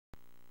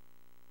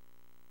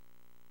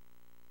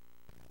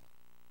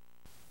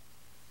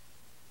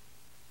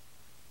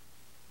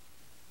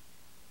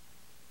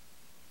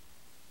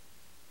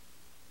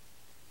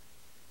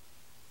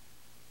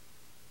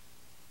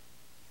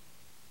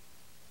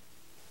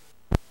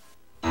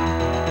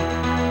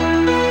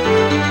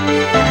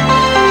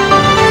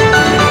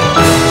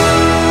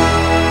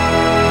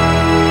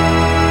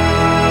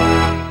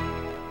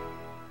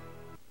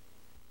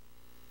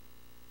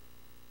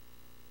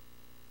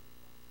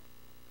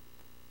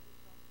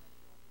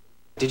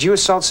Did you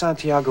assault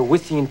Santiago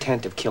with the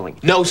intent of killing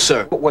him? No,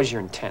 sir. What was your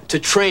intent? To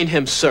train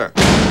him, sir.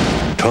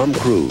 Tom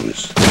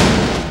Cruise,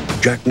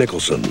 Jack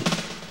Nicholson,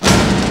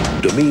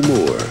 Demi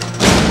Moore,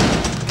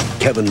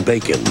 Kevin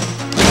Bacon,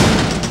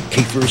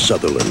 Kiefer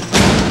Sutherland,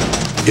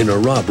 in a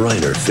Rob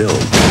Reiner film.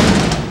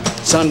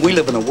 Son, we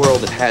live in a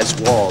world that has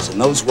walls, and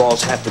those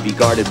walls have to be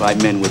guarded by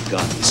men with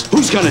guns.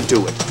 Who's gonna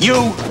do it? You?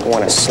 I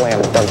want to slam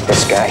dunk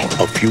this guy.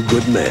 A Few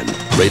Good Men,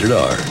 rated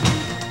R.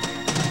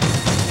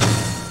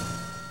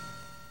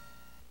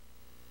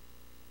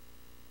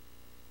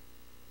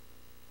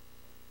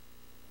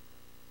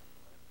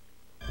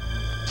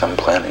 I'm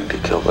planning to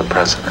kill the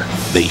president.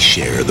 They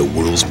share the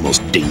world's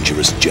most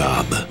dangerous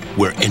job,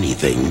 where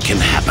anything can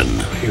happen.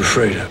 What are you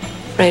afraid of?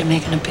 Afraid of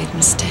making a big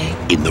mistake.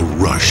 In the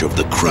rush of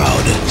the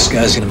crowd. This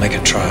guy's gonna make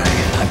a try.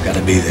 I've got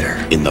to be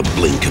there. In the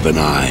blink of an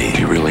eye.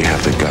 Do you really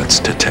have the guts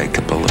to take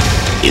a bullet?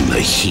 In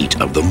the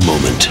heat of the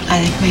moment.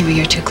 I think maybe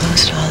you're too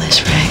close to all this,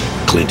 Frank.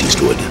 Clint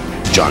Eastwood,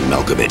 John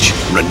Malkovich,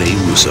 Rene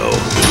Russo,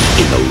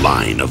 in the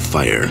line of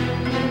fire.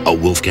 A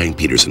Wolfgang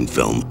Peterson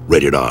film,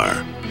 rated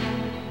R.